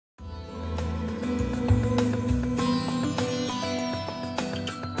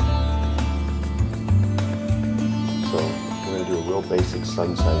basic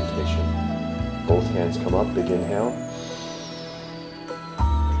sun salutation. Both hands come up, big inhale.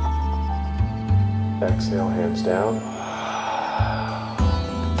 Exhale, hands down.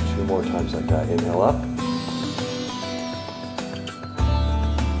 2 more times like that. Inhale up.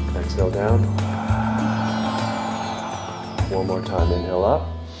 Exhale down. 1 more time. Inhale up.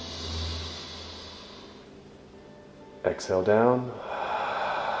 Exhale down.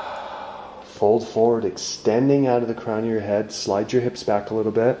 Fold forward, extending out of the crown of your head. Slide your hips back a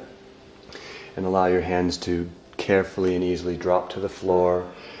little bit. And allow your hands to carefully and easily drop to the floor.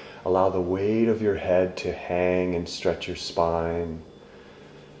 Allow the weight of your head to hang and stretch your spine.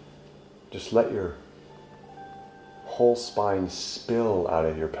 Just let your whole spine spill out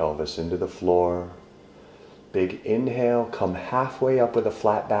of your pelvis into the floor. Big inhale, come halfway up with a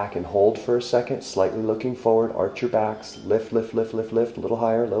flat back and hold for a second, slightly looking forward, arch your backs, lift, lift, lift, lift, lift, a little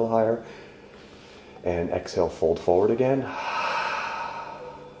higher. And exhale, fold forward again.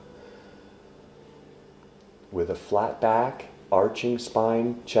 With a flat back, arching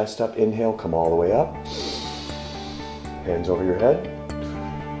spine, chest up, inhale, come all the way up. Hands over your head.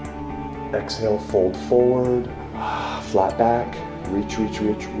 Exhale, fold forward, flat back, reach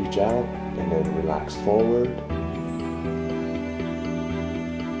out, and then relax forward.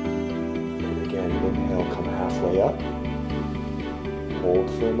 And again, inhale, come halfway up. Hold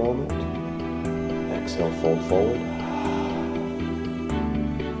for a moment. Exhale, fold forward.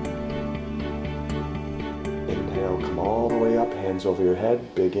 Inhale, come all the way up, hands over your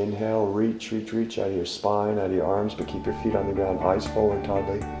head. Big inhale, reach out of your spine, out of your arms, but keep your feet on the ground, eyes forward,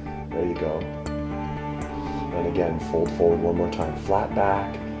 Toddly. There you go. And again, fold forward 1 more time. Flat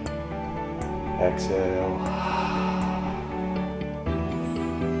back. Exhale.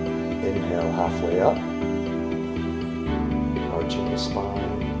 Inhale, halfway up. Arching the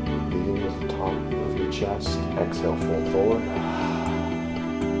spine, leading with the top of your chest. Exhale, fold forward.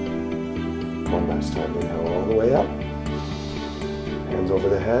 1 last time, inhale all the way up. Hands over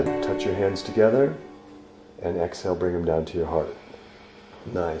the head, touch your hands together. And exhale, bring them down to your heart.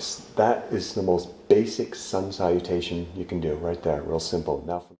 Nice. That is the most basic sun salutation you can do right there. Real simple.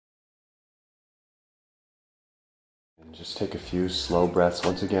 Now, and just take a few slow breaths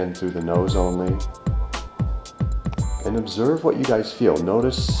once again through the nose only. And observe what you guys feel.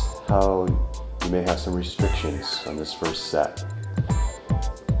 Notice how you may have some restrictions on this first set.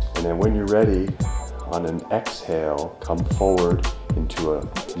 And then when you're ready, on an exhale, come forward into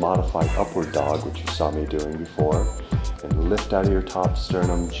a modified upward dog, which you saw me doing before. And lift out of your top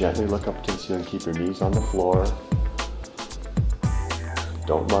sternum, gently look up to the ceiling, keep your knees on the floor.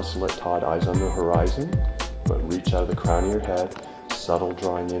 Don't muscle it, Todd, eyes on the horizon, but reach out of the crown of your head, subtle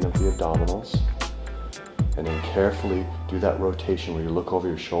drawing in of the abdominals. And then carefully do that rotation where you look over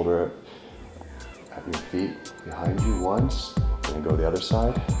your shoulder at your feet behind you once, and then go the other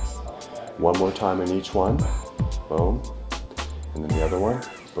side. 1 more time in each one, boom. And then the other one,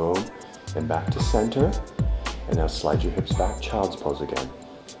 boom. And back to center. And now slide your hips back, child's pose again.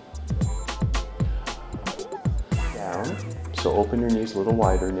 Down. So open your knees a little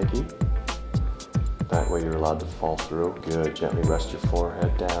wider, Nikki. That way you're allowed to fall through. Good. Gently rest your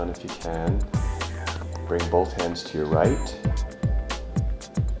forehead down if you can. Bring both hands to your right.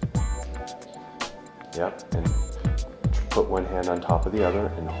 Yep. And put one hand on top of the other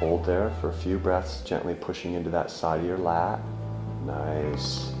and hold there for a few breaths, gently pushing into that side of your lat.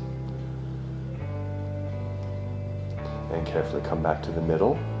 Nice. And carefully come back to the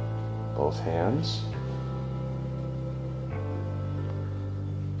middle, both hands.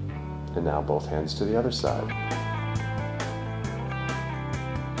 And now both hands to the other side.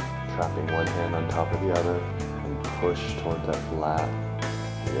 Trapping one hand on top of the other and push toward that lat.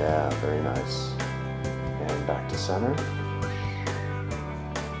 Yeah, very nice. And back to center.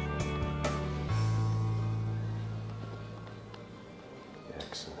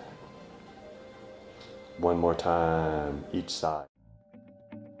 Excellent. 1 more time, each side.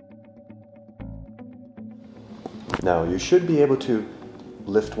 Now, you should be able to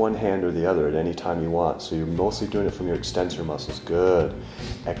lift one hand or the other at any time you want, so you're mostly doing it from your extensor muscles. Good.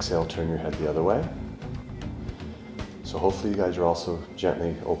 Exhale, turn your head the other way. So hopefully you guys are also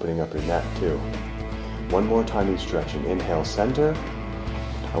gently opening up your neck too. 1 more time each direction. Inhale, center.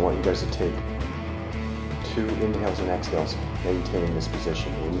 I want you guys to take 2 inhales and exhales, maintaining this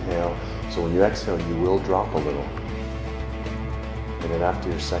position. Inhale. So when you exhale, you will drop a little. And then after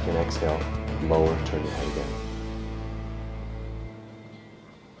your second exhale, lower, turn your head again.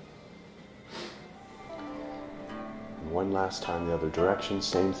 And one last time the other direction,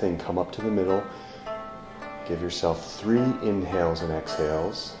 same thing, come up to the middle. Give yourself 3 inhales and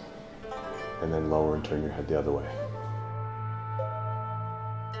exhales, and then lower and turn your head the other way.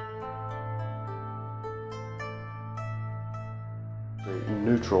 Straight and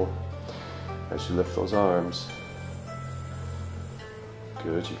neutral as you lift those arms.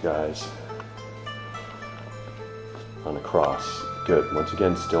 Good, you guys. On a cross. Good. Once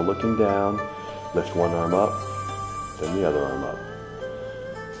again, still looking down. Lift one arm up, then the other arm up.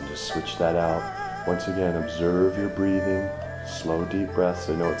 And just switch that out. Once again, observe your breathing. Slow, deep breaths.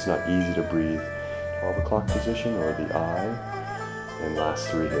 I know it's not easy to breathe. 12 o'clock position or the I. And last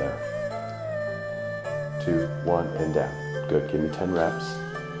 3 here. 2, 1, and down. Good. Give me 10 reps.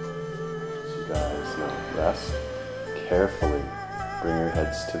 So you guys now rest. Carefully bring your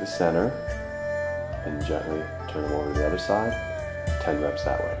heads to the center and gently turn them over to the other side. 10 reps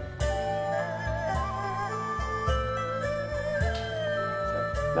that way.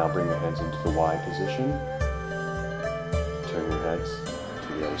 Okay. Now bring your hands into the Y position. Turn your heads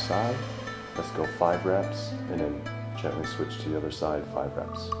to the other side. Let's go 5 reps and then gently switch to the other side, 5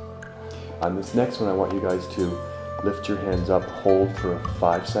 reps. On this next one, I want you guys to lift your hands up, hold for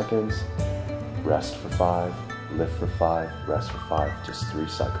 5 seconds, rest for 5, lift for 5, rest for 5, just 3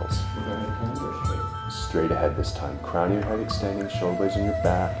 cycles. Straight ahead this time. Crown of your head extending, shoulder blades on your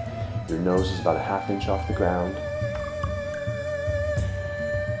back. Your nose is about a ½ inch off the ground.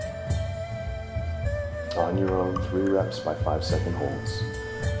 On your own, 3 reps by 5-second holds.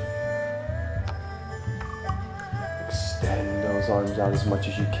 Extend those arms out as much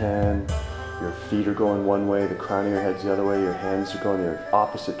as you can. Your feet are going one way, the crown of your head's the other way, your hands are going the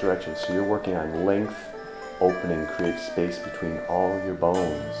opposite direction. So you're working on length, opening, create space between all of your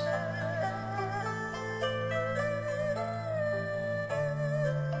bones.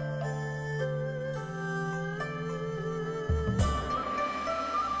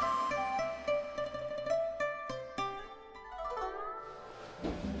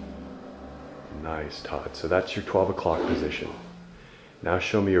 Nice, Todd. So that's your 12 o'clock position. Now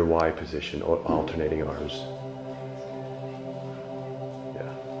show me your Y position, alternating arms.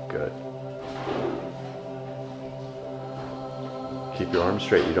 Yeah, good. Keep your arms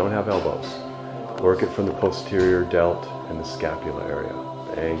straight. You don't have elbows. Work it from the posterior delt and the scapula area.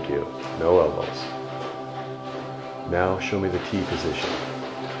 Thank you. No elbows. Now show me the T position.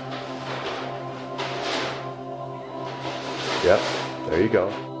 Yep, there you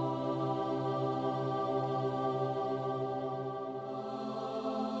go.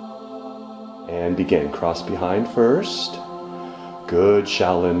 And begin. Cross behind first. Good,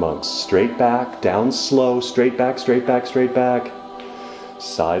 Shaolin monks. Straight back, down slow, straight back, straight back, straight back.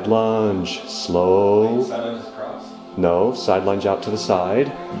 Side lunge, slow. Side lunge is cross? No, side lunge out to the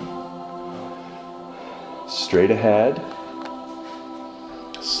side. Straight ahead.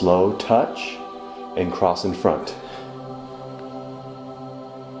 Slow touch and cross in front.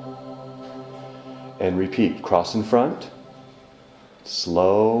 And repeat. Cross in front.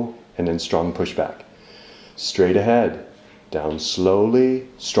 Slow. And then strong push back. Straight ahead, down slowly,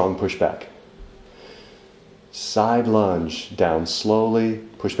 strong push back. Side lunge, down slowly,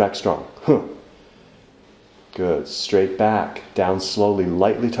 push back strong. Good. Straight back, down slowly,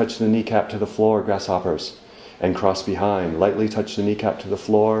 lightly touch the kneecap to the floor, grasshoppers. And cross behind, lightly touch the kneecap to the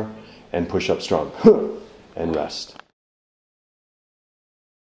floor, and push up strong. And rest.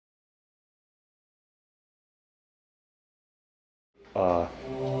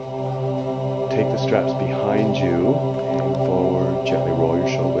 Take the straps behind you, lean forward, gently roll your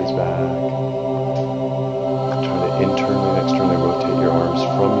shoulder blades back. Try to internally and externally rotate your arms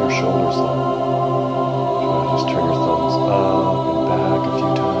from your shoulders though. Try to just turn your thumbs up and back a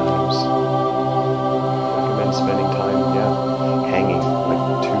few times. Recommend spending time, hanging like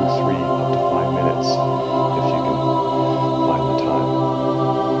 2, 3, up to 5 minutes if you can find the time.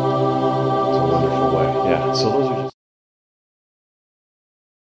 It's a wonderful way. Yeah, so those are